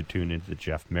expecting you to tune into the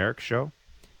Jeff Merrick Show.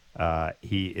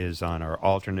 He is on our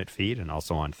alternate feed and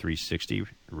also on 360.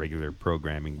 Regular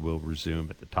programming will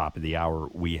resume at the top of the hour.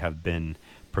 We have been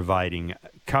providing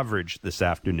coverage this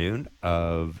afternoon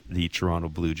of the Toronto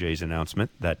Blue Jays announcement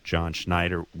that John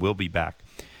Schneider will be back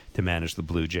to manage the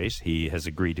Blue Jays. He has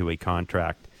agreed to a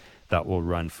contract that will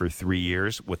run for 3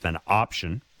 years with an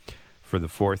option for the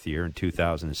fourth year in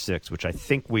 2006, which I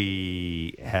think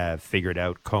we have figured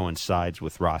out coincides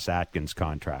with Ross Atkins'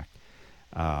 contract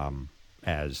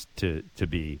as to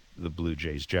be the Blue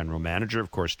Jays general manager.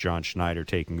 Of course, John Schneider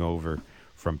taking over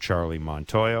from Charlie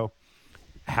Montoyo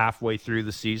halfway through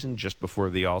the season, just before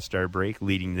the All-Star break,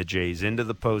 leading the Jays into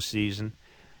the postseason.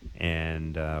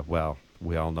 And, well,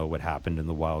 we all know what happened in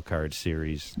the wild card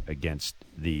series against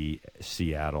the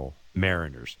Seattle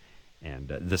Mariners. And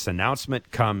this announcement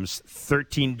comes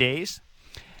 13 days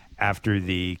after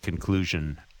the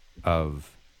conclusion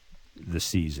of the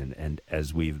season. And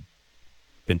as we've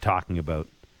been talking about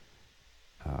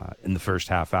in the first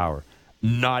half hour,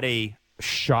 not a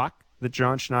shock that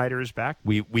John Schneider is back.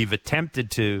 We've attempted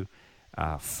to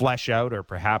flesh out or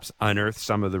perhaps unearth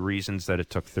some of the reasons that it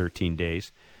took 13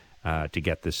 days to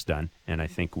get this done. And I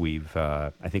think we've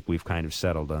kind of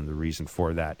settled on the reason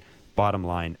for that. Bottom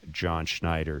line, John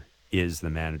Schneider is the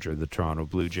manager of the Toronto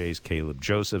Blue Jays. Caleb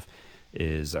Joseph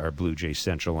is our Blue Jays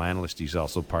Central analyst. He's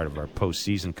also part of our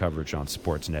postseason coverage on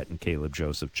Sportsnet, and Caleb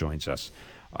Joseph joins us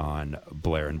on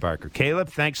Blair and Barker. Caleb,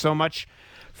 thanks so much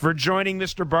for joining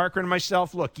Mr. Barker and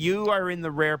myself. Look, you are in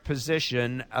the rare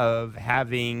position of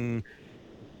having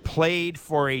played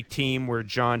for a team where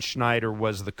John Schneider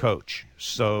was the coach.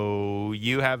 So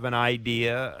you have an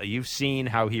idea. You've seen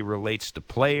how he relates to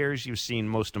players. You've seen,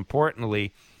 most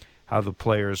importantly, how the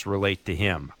players relate to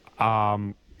him.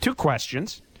 2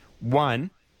 questions.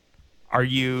 One,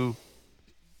 I'm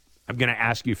going to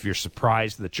ask you if you're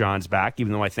surprised that John's back,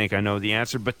 even though I think I know the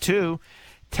answer. But 2,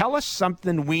 tell us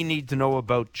something we need to know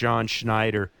about John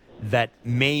Schneider that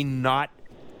may not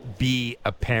be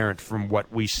apparent from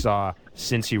what we saw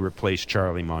since he replaced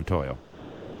Charlie Montoyo.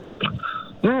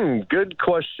 Good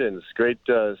questions. Great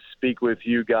to speak with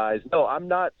you guys. No, I'm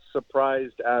not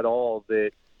surprised at all that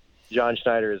John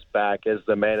Schneider is back as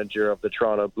the manager of the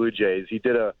Toronto Blue Jays. He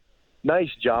did a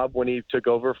nice job when he took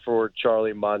over for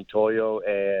Charlie Montoyo,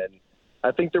 and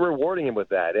I think they're rewarding him with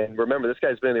that. And remember, this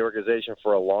guy's been in the organization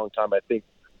for a long time, I think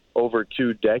over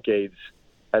 2 decades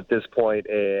at this point,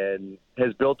 and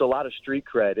has built a lot of street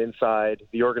cred inside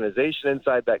the organization,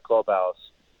 inside that clubhouse.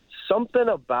 Something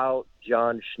about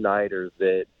John Schneider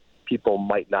that people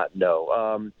might not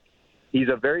know. He's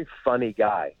a very funny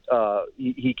guy.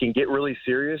 He can get really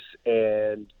serious,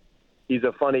 and he's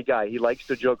a funny guy. He likes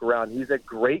to joke around. He's a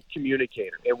great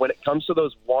communicator. And when it comes to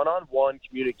those one-on-one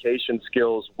communication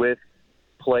skills with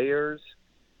players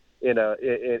in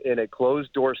a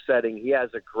closed-door setting, he has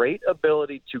a great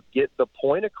ability to get the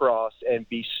point across and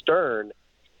be stern,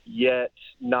 yet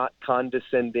not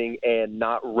condescending and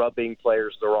not rubbing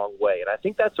players the wrong way. And I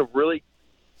think that's a really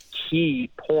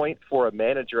key point for a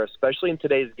manager, especially in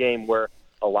today's game where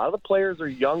a lot of the players are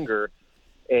younger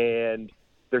and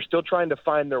they're still trying to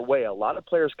find their way. A lot of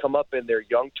players come up in their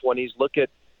young 20s. Look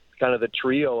at kind of the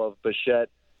trio of Bichette,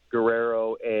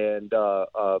 Guerrero, and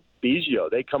Biggio.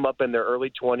 They come up in their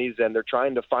early 20s, and they're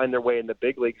trying to find their way in the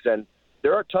big leagues. And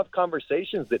there are tough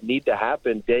conversations that need to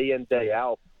happen day in, day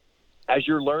out as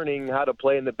you're learning how to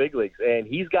play in the big leagues. And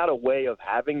he's got a way of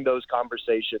having those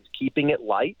conversations, keeping it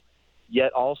light,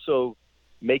 yet also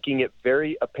making it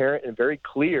very apparent and very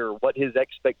clear what his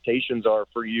expectations are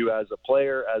for you as a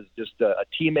player, as just a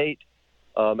teammate,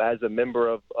 as a member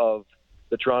of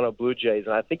the Toronto Blue Jays.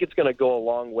 And I think it's going to go a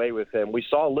long way with him. We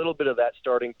saw a little bit of that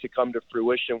starting to come to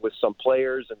fruition with some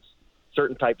players and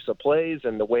certain types of plays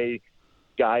and the way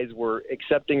guys were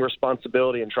accepting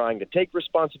responsibility and trying to take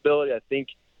responsibility. I think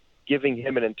giving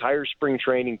him an entire spring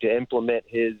training to implement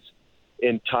his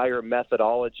entire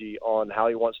methodology on how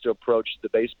he wants to approach the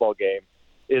baseball game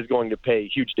is going to pay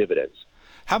huge dividends.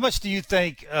 How much do you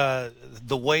think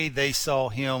the way they saw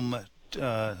him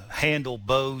handle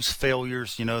Bo's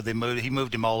failures? You know, he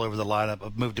moved him all over the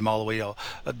lineup, moved him all the way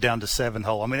down to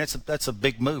 7-hole. I mean, that's a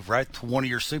big move, right? To one of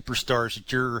your superstars,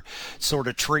 that you're sort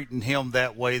of treating him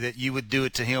that way, that you would do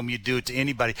it to him, you'd do it to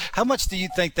anybody. How much do you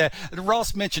think that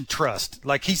Ross mentioned trust?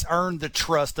 Like, he's earned the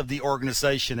trust of the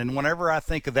organization. And whenever I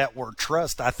think of that word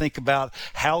trust, I think about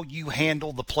how you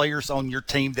handle the players on your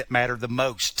team that matter the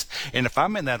most. And if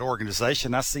I'm in that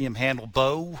organization, I see him handle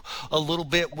Bo a little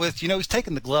bit with, he's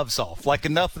taking the gloves off. Like,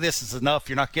 enough of this is enough.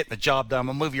 You're not getting the job done. I'm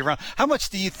going to move you around. How much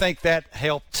do you think that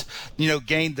helped,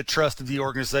 gain the trust of the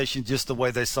organization, just the way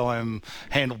they saw him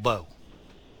handle Bo?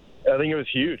 I think it was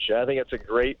huge. I think it's a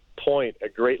great point, a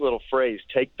great little phrase,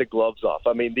 take the gloves off.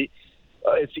 I mean,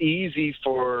 it's easy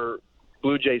for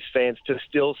Blue Jays fans to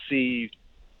still see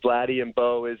Vladdy and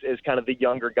Bo as kind of the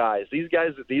younger guys. These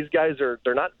guys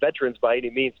they're not veterans by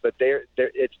any means, but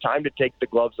it's time to take the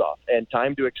gloves off and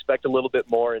time to expect a little bit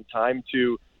more and time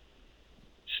to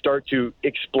start to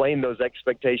explain those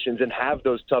expectations and have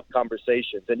those tough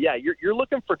conversations. And yeah, you're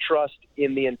looking for trust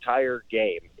in the entire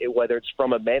game, whether it's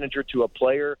from a manager to a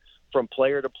player, from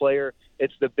player to player.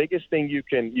 It's the biggest thing you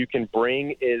can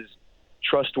bring is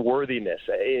trustworthiness.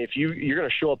 If you're going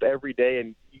to show up every day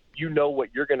and you know what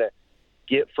you're going to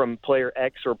get from player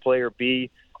X or player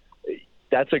B,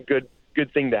 that's a good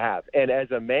thing to have. And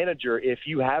as a manager, if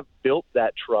you have built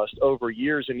that trust over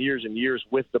years and years and years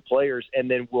with the players, and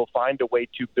then we'll find a way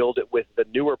to build it with the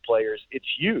newer players, it's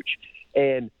huge.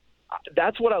 And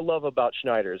that's what I love about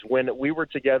Schneider. Is when we were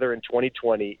together in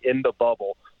 2020 in the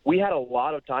bubble, we had a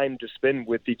lot of time to spend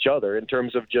with each other in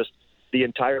terms of just the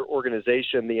entire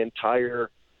organization, the entire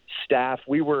staff.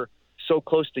 We were so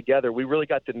close together. We really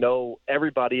got to know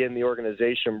everybody in the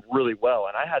organization really well.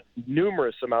 And I had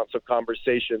numerous amounts of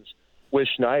conversations with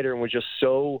Schneider and was just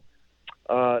so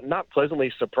not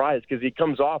pleasantly surprised, because he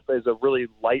comes off as a really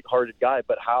lighthearted guy,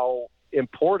 but how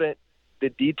important the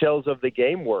details of the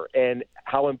game were and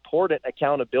how important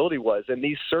accountability was. And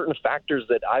these certain factors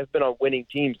that I've been on winning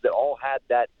teams that all had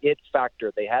that it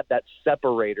factor. They had that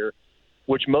separator,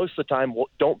 which most of the time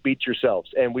don't beat yourselves.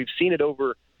 And we've seen it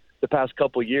over the past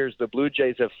couple of years. The Blue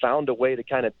Jays have found a way to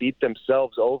kind of beat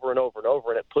themselves over and over and over,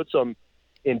 and it puts them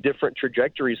in different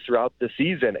trajectories throughout the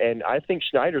season. And I think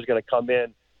Schneider's going to come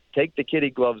in, take the kitty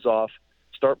gloves off,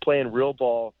 start playing real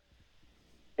ball,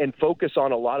 and focus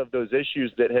on a lot of those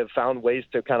issues that have found ways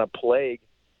to kind of plague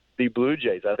the Blue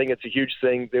Jays. I think it's a huge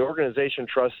thing. The organization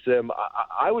trusts him.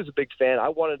 I was a big fan. I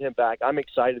wanted him back. I'm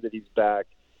excited that he's back,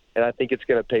 and I think it's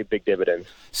going to pay big dividends.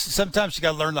 Sometimes you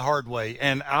got to learn the hard way,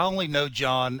 and I only know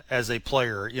John as a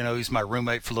player. You know, he's my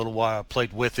roommate for a little while. I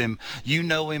played with him. You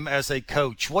know him as a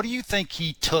coach. What do you think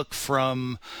he took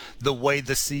from the way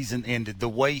the season ended, the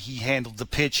way he handled the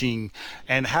pitching,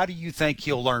 and how do you think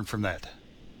he'll learn from that?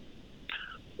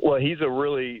 Well, he's a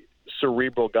really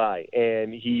cerebral guy,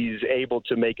 and he's able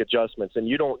to make adjustments. And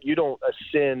you don't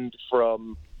ascend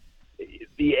from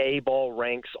the A-ball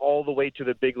ranks all the way to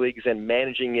the big leagues and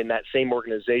managing in that same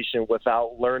organization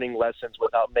without learning lessons,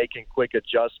 without making quick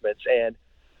adjustments. And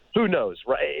who knows,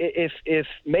 right? If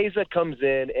Meza comes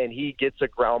in and he gets a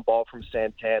ground ball from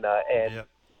Santana and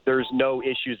there's no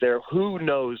issues there, who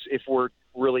knows if we're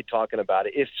really talking about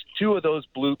it? If two of those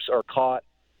bloops are caught,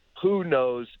 who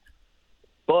knows?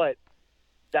 But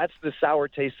that's the sour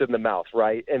taste in the mouth,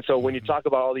 right? And so when you talk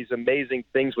about all these amazing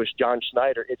things with John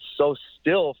Schneider, it's so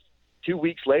still 2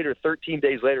 weeks later, 13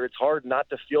 days later, it's hard not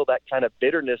to feel that kind of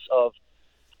bitterness of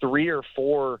 3 or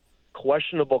 4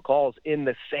 questionable calls in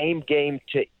the same game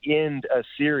to end a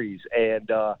series. And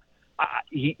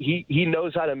he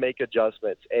knows how to make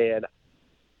adjustments. And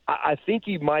I think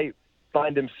he might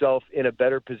find himself in a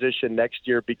better position next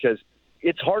year because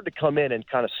it's hard to come in and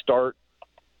kind of start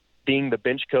being the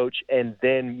bench coach and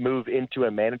then move into a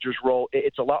manager's role.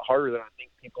 It's a lot harder than I think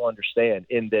people understand,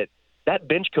 in that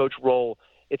bench coach role,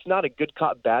 it's not a good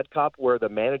cop, bad cop where the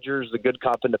manager's the good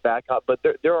cop and the bad cop, but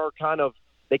there are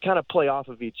they kind of play off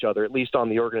of each other, at least on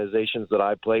the organizations that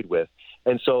I played with.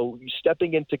 And so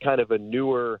stepping into kind of a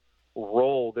newer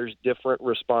role, there's different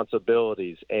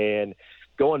responsibilities. And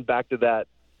going back to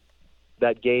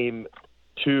that game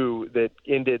 2 that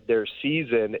ended their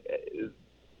season,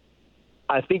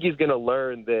 I think he's going to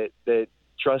learn that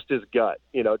trust his gut.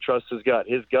 Trust his gut.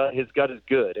 His gut is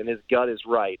good, and his gut is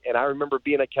right. And I remember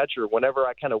being a catcher, whenever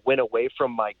I kind of went away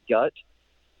from my gut,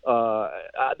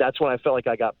 that's when I felt like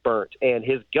I got burnt. And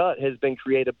his gut has been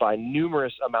created by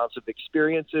numerous amounts of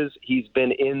experiences. He's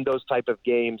been in those type of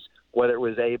games, whether it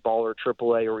was A-ball or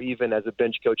AAA or even as a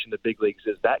bench coach in the big leagues.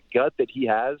 Is that gut that he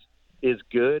has is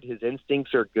good. His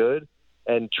instincts are good,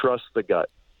 and trust the gut.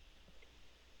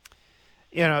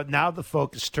 Now the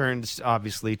focus turns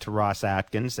obviously to Ross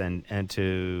Atkins and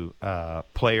to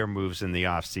player moves in the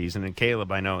offseason. And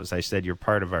Caleb, I know, as I said, you're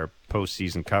part of our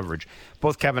postseason coverage.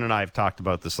 Both Kevin and I have talked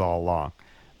about this all along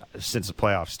since the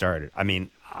playoffs started. I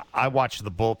mean, I watch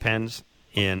the bullpens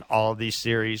in all of these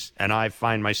series, and I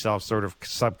find myself sort of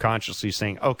subconsciously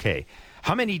saying, okay,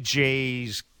 how many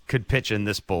Jays could pitch in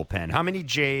this bullpen? How many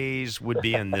Jays would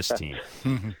be in this team?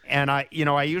 And it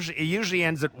usually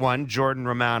ends at 1, Jordan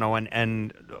Romano,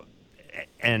 and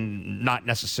not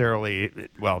necessarily,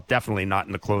 well, definitely not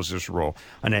in the closer's role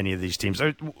on any of these teams.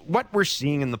 What we're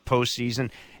seeing in the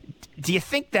postseason, do you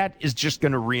think that is just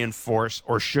going to reinforce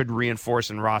or should reinforce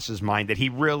in Ross's mind that he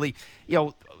really,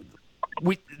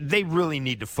 they really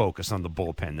need to focus on the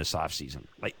bullpen this offseason?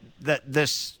 Like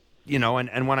this,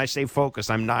 and when I say focus,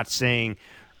 I'm not saying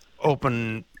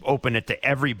open it to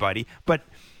everybody, but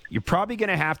you're probably going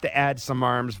to have to add some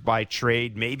arms by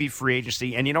trade, maybe free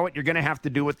agency. And you know what? You're going to have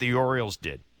to do what the Orioles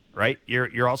did, right?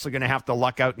 You're also going to have to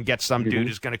luck out and get some dude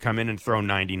who's going to come in and throw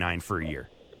 99 for a year.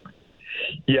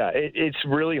 Yeah, it's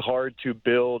really hard to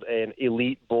build an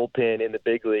elite bullpen in the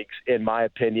big leagues, in my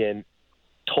opinion,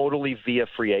 totally via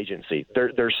free agency.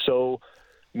 There's so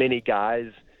many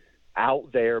guys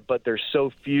out there, but there's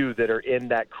so few that are in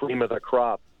that cream of the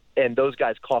crop. And those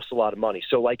guys cost a lot of money.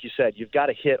 So like you said, you've got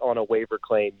to hit on a waiver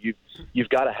claim. You've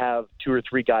got to have 2 or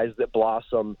 3 guys that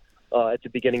blossom at the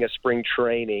beginning of spring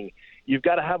training. You've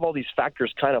got to have all these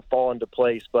factors kind of fall into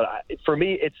place. But for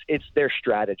me, it's their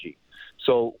strategy.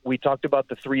 So we talked about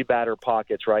the 3-batter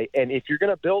pockets, right? And if you're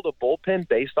going to build a bullpen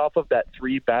based off of that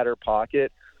 3-batter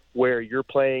pocket where you're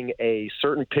playing a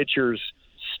certain pitcher's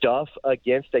stuff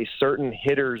against a certain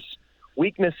hitter's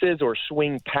weaknesses or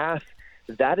swing path,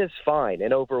 that is fine.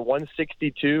 And over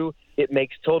 162, it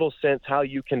makes total sense how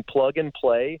you can plug and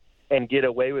play and get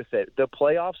away with it. The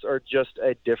playoffs are just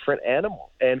a different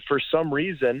animal. And for some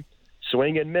reason,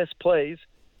 swing and miss plays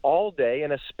all day,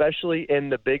 and especially in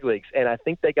the big leagues. And I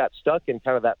think they got stuck in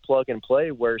kind of that plug and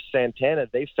play where Santana,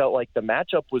 they felt like the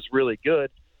matchup was really good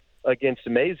against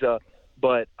Meza,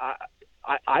 but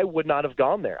I would not have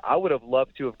gone there. I would have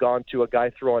loved to have gone to a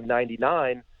guy throwing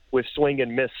 99 with swing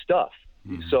and miss stuff.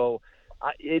 Mm-hmm. So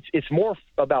it's more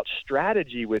about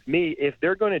strategy with me. If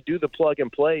they're going to do the plug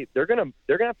and play, they're going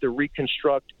to have to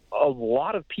reconstruct a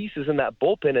lot of pieces in that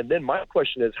bullpen. And then my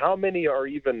question is, how many are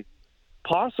even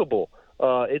possible?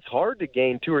 It's hard to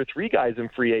gain 2 or 3 guys in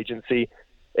free agency.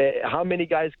 How many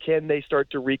guys can they start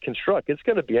to reconstruct? It's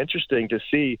going to be interesting to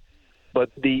see. But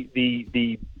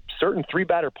the certain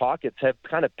 3-batter pockets have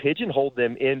kind of pigeonholed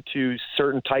them into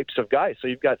certain types of guys. So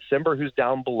you've got Simber, who's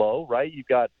down below, right? You've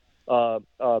got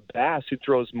Bass, who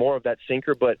throws more of that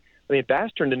sinker. But, I mean, Bass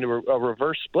turned into a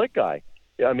reverse split guy.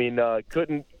 I mean, not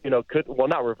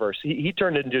reverse. He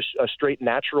turned into just a straight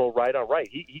natural right on right.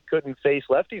 He couldn't face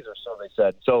lefties, or so they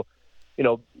said. So,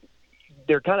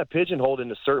 they're kind of pigeonholed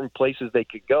into certain places they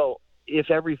could go. If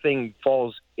everything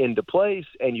falls into place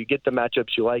and you get the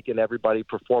matchups you like and everybody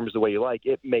performs the way you like,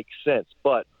 it makes sense.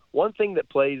 But one thing that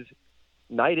plays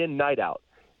night in, night out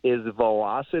is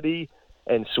velocity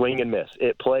and swing and miss.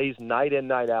 It plays night in,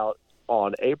 night out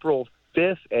on April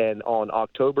 5th and on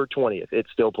October 20th. It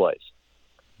still plays.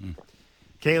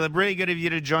 Caleb, really good of you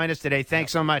to join us today.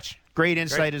 Thanks so much. Great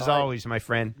insight as always, my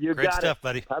friend. You Great got stuff, it.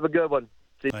 buddy. Have a good one.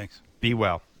 Thanks. Be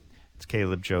well. It's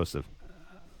Caleb Joseph,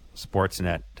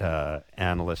 Sportsnet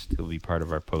analyst. He'll be part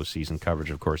of our postseason coverage.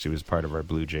 Of course, he was part of our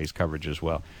Blue Jays coverage as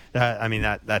well.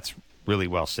 That's really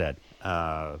well said.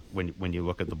 When you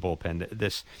look at the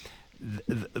bullpen,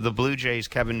 the Blue Jays,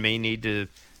 Kevin, may need to.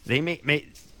 They need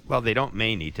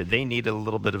a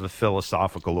little bit of a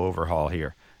philosophical overhaul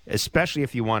here, especially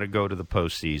if you want to go to the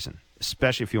postseason.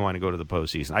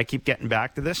 I keep getting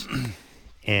back to this,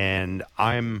 and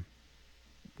I'm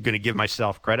going to give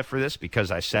myself credit for this because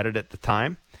I said it at the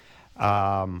time.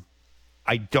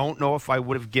 I don't know if I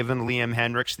would have given Liam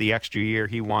Hendriks the extra year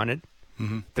he wanted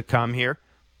to come here,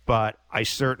 but I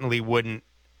certainly wouldn't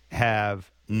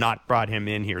have not brought him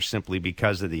in here simply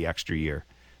because of the extra year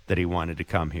that he wanted to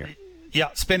come here. Yeah,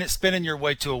 spinning your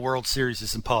way to a World Series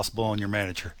is impossible on your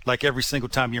manager. Like every single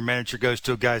time your manager goes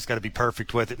to a guy, he's got to be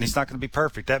perfect with it, and he's not going to be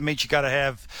perfect. That means you got to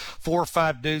have 4 or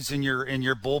 5 dudes in your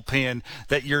bullpen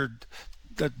that you're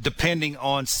depending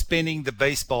on spinning the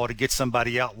baseball to get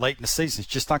somebody out late in the season. It's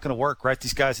just not going to work, right?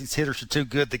 These hitters are too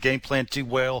good. The game plan too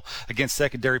well against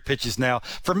secondary pitches. Now,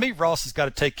 for me, Ross has got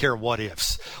to take care of what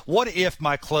ifs. What if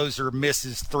my closer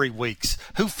misses 3 weeks?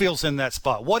 Who fills in that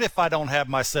spot? What if I don't have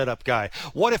my setup guy?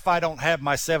 What if I don't have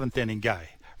my 7th inning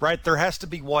guy? Right? There has to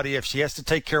be what ifs. She has to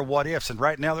take care of what ifs. And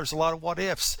right now there's a lot of what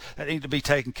ifs that need to be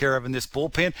taken care of in this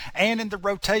bullpen and in the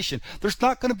rotation. There's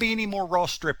not going to be any more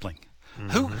Ross Stripling.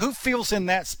 Who feels in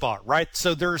that spot, right?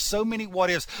 So there are so many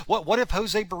what ifs. What if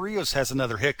Jose Barrios has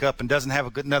another hiccup and doesn't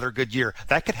have another good year?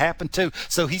 That could happen too.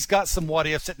 So he's got some what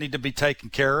ifs that need to be taken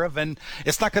care of, and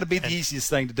it's not going to be the easiest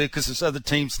thing to do because there's other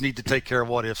teams need to take care of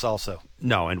what ifs also.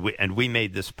 No, and we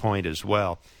made this point as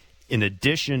well. In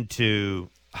addition to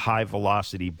high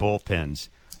velocity bullpens,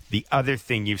 the other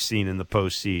thing you've seen in the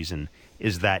postseason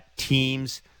is that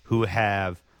teams who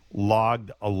have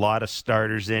logged a lot of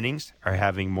starters' innings are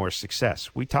having more success.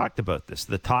 We talked about this.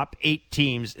 The top 8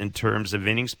 teams in terms of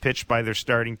innings pitched by their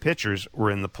starting pitchers were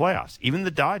in the playoffs. Even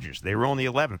the Dodgers, they were only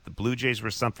 11th. The Blue Jays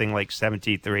were something like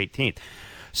 17th or 18th.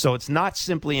 So it's not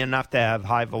simply enough to have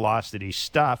high-velocity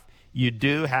stuff. You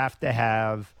do have to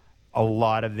have a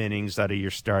lot of innings out of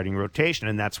your starting rotation,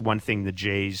 and that's one thing the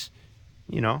Jays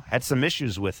had some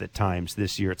issues with at times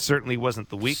this year. It certainly wasn't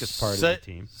the weakest part of the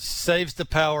team. Saves the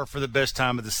power for the best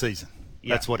time of the season.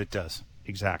 Yeah. That's what it does.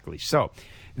 Exactly. So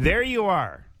there you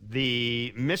are.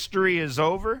 The mystery is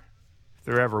over, if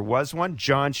there ever was one.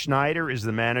 John Schneider is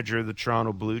the manager of the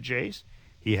Toronto Blue Jays.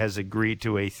 He has agreed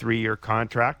to a 3-year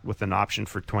contract with an option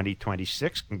for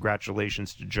 2026.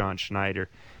 Congratulations to John Schneider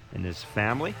and his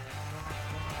family.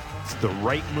 It's the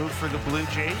right move for the Blue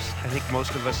Jays, I think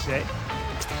most of us say.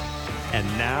 And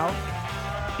now,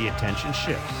 the attention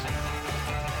shifts.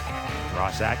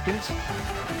 Ross Atkins,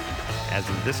 as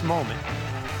of this moment,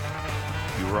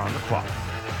 you are on the clock.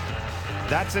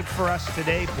 That's it for us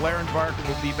today. Blair and Barker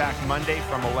will be back Monday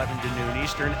from 11 to noon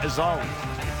Eastern. As always,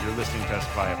 if you're listening to us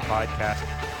via podcast,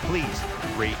 please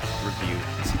rate, review,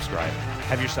 and subscribe.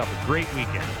 Have yourself a great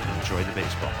weekend and enjoy the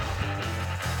baseball.